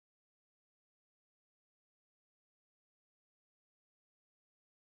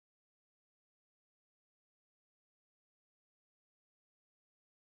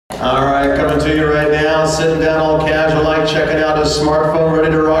right, coming to you right now, sitting down all casual like, checking out his smartphone,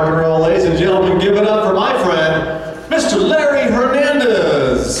 ready to rock and roll. Ladies and gentlemen, give it up for my friend, Mr. Larry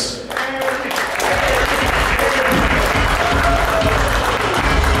Hernandez.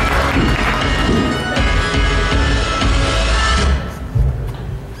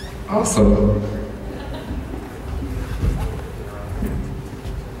 Awesome.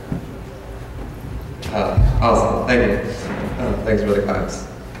 Awesome, thank you. Thanks for the claps.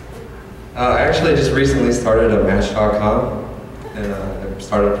 I actually just recently started a Match.com and I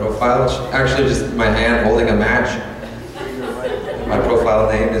started a profile. It's actually just my hand holding a match. And my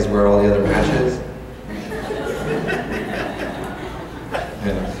profile name is where all the other matches.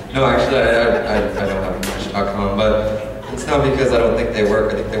 Yeah. No, actually I don't have a Match.com, but it's not because I don't think they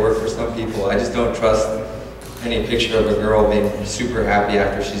work. I think they work for some people. I just don't trust any picture of a girl being super happy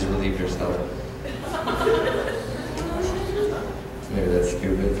after she's relieved herself. Maybe that's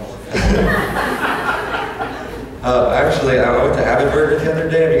stupid. Actually, I went to Habit Burger the other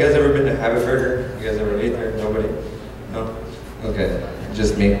day. Have you guys ever been to Habit Burger? You guys ever ate there? Nobody? No? Okay,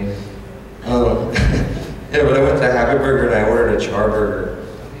 just me. Yeah, but I went to Habit Burger and I ordered a char burger.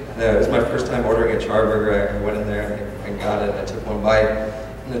 Yeah, it was my first time ordering a char burger. I went in there, I got it, I took one bite,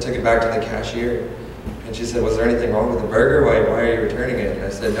 and I took it back to the cashier. And she said, was there anything wrong with the burger? Why are you returning it? And I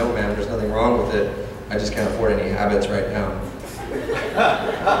said, no ma'am, there's nothing wrong with it. I just can't afford any habits right now.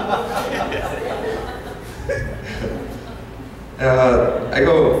 I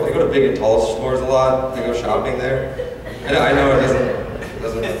go to big and tall stores a lot. I go shopping there. And I know it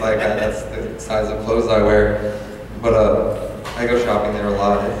doesn't look like that's the size of clothes I wear, but I go shopping there a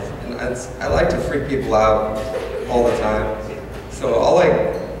lot. And I like to freak people out all the time. So I'll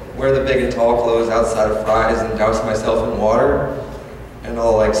like wear the big and tall clothes outside of Fry's and douse myself in water. And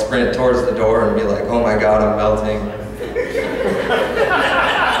I'll like sprint towards the door and be like, oh my God, I'm melting.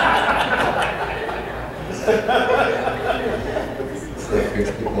 So that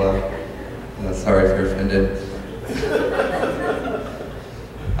freaks people out. Sorry if you're offended.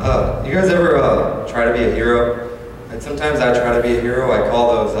 You guys ever try to be a hero? And sometimes I try to be a hero. I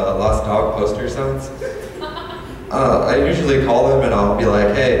call those lost dog poster signs. I usually call them and I'll be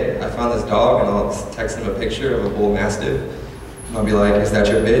like, hey, I found this dog, and I'll text them a picture of a bull mastiff. And I'll be like, is that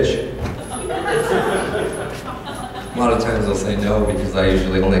your bitch? A lot of times they'll say no because I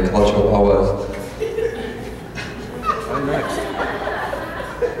usually only call chihuahuas. I'm next.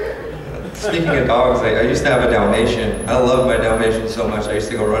 Speaking of dogs, I used to have a Dalmatian. I love my Dalmatian so much. I used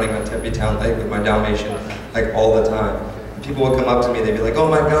to go running on Tempe Town Lake with my Dalmatian like all the time. And people would come up to me, they'd be like, oh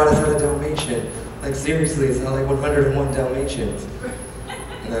my God, is that a Dalmatian? Like seriously, is that like 101 Dalmatians?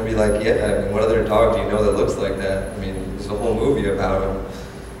 And I'd be like, yeah, I mean, what other dog do you know that looks like that? I mean, there's a whole movie about him.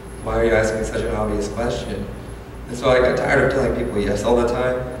 Why are you asking such an obvious question? And so I got tired of telling people yes all the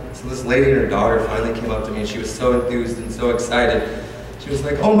time. So this lady and her daughter finally came up to me and she was so enthused and so excited. She was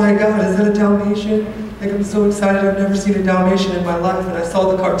like, oh my God, is that a Dalmatian? Like, I'm so excited, I've never seen a Dalmatian in my life, and I saw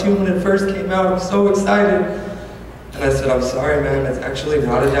the cartoon when it first came out, I'm so excited. And I said, I'm sorry, man, it's actually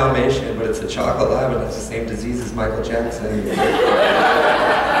not a Dalmatian, but it's a chocolate lab, and it's the same disease as Michael Jackson.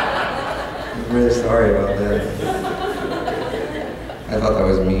 I'm really sorry about that. I thought that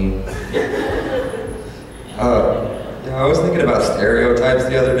was mean. Yeah, I was thinking about stereotypes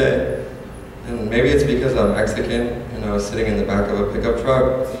the other day, and maybe it's because I'm Mexican, and I was sitting in the back of a pickup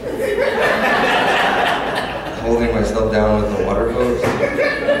truck, holding myself down with a water hose.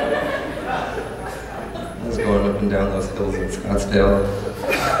 I was going up and down those hills in Scottsdale.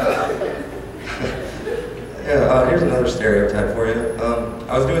 Yeah, here's another stereotype for you.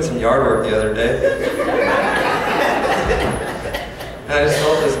 I was doing some yard work the other day, and I just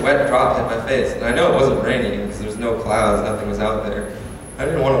felt this wet drop hit my face. And I know it wasn't raining because there's no clouds, nothing was out there. I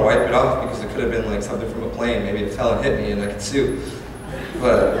didn't want to wipe it off because it could have been like something from a plane. Maybe it fell and hit me and I could sue.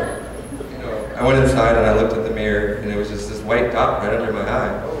 But, you know, I went inside and I looked at the mirror and it was just this white dot right under my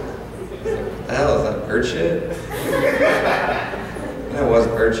eye. What the hell, is that bird shit? And it was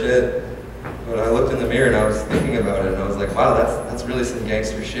bird shit. But I looked in the mirror and I was thinking about it and I was like, wow, that's really some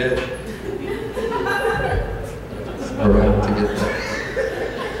gangster shit. It's alright to get that.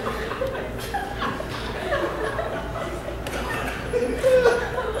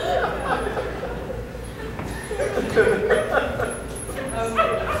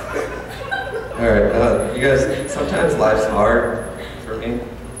 Alright, you guys, sometimes life's hard for me.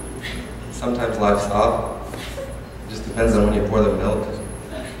 Sometimes life's soft. It just depends on when you pour the milk.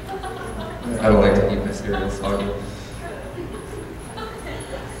 I don't like to eat my cereal soggy.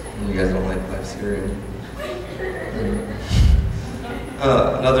 You guys don't like life cereal.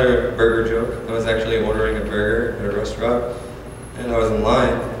 Another burger joke. I was actually ordering a burger at a restaurant, and I was in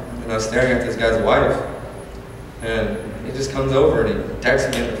line. and I was staring at this guy's wife, and he just comes over and he decks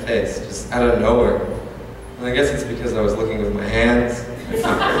me in the face, just out of nowhere. And I guess it's because I was looking with my hands,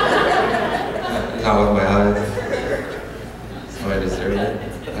 not with my eyes, so I deserve it.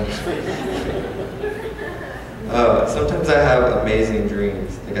 Sometimes I have amazing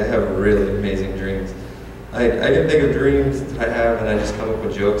dreams. Like, I have really amazing dreams. Like, I can think of dreams that I have, and I just come up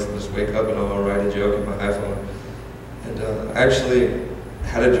with jokes and just wake up and I'll write a joke in my iPhone. And I actually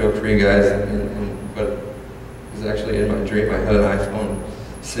had a joke for you guys, but it was actually in my dream. I had an iPhone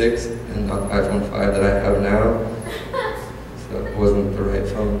 6 and not the iPhone 5 that I have now. So it wasn't the right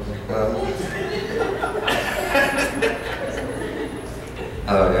phone.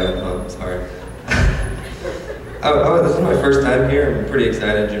 Oh yeah, no, sorry. This is my first time here. I'm pretty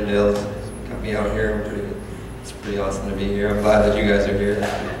excited. Jim Dale's got me out here. It's pretty awesome to be here. I'm glad that you guys are here.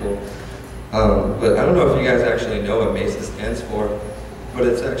 That's pretty cool. But I don't know if you guys actually know what Mesa stands for, but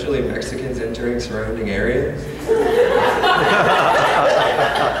it's actually Mexicans entering surrounding areas.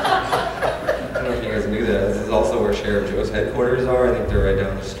 I don't know if you guys knew that. This is also where Sheriff Joe's headquarters are. I think they're right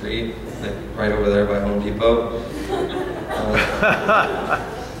down the street, like right over there by Home Depot.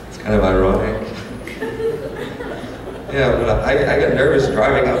 It's kind of ironic. Yeah, but I got nervous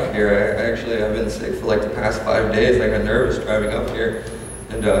driving up here. I've been sick for like the past 5 days. I got nervous driving up here,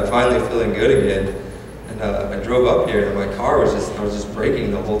 and finally feeling good again. And I drove up here, and my car was I was just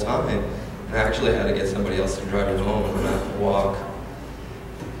braking the whole time. And I actually had to get somebody else to drive me home, and I have to walk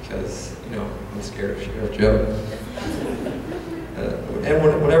because, you know, I'm scared of Sheriff Joe. And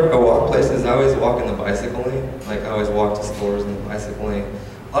whenever I walk places, I always walk in the bicycle lane. Like, I always walk to stores in the bicycle lane.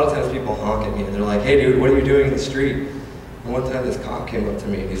 A lot of times people honk at me, and they're like, "Hey dude, what are you doing in the street?" And one time this cop came up to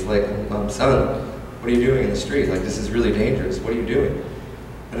me, and he's like, "Son, what are you doing in the street? Like, this is really dangerous. What are you doing?"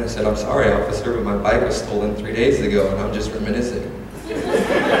 And I said, "I'm sorry, officer, but my bike was stolen 3 days ago, and I'm just reminiscing."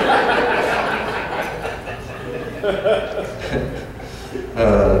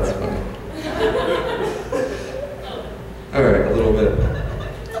 That's funny. All right, a little bit.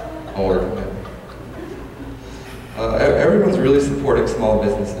 I'll work on it. Everyone's really supporting small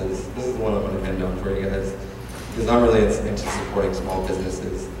businesses. This is the one I'm going to end on for you guys, because I'm really into supporting small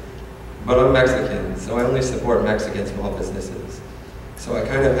businesses. But I'm Mexican, so I only support Mexican small businesses. So I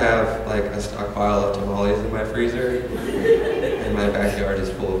kind of have like a stockpile of tamales in my freezer, and my backyard is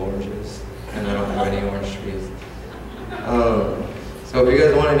full of oranges, and I don't have any orange trees. So if you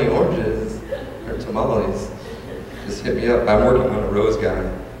guys want any oranges or tamales, just hit me up. I'm working on a rose guy.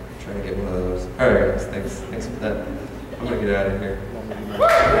 I'm trying to get one of those. All right, guys, thanks for that. I'm gonna get out of here.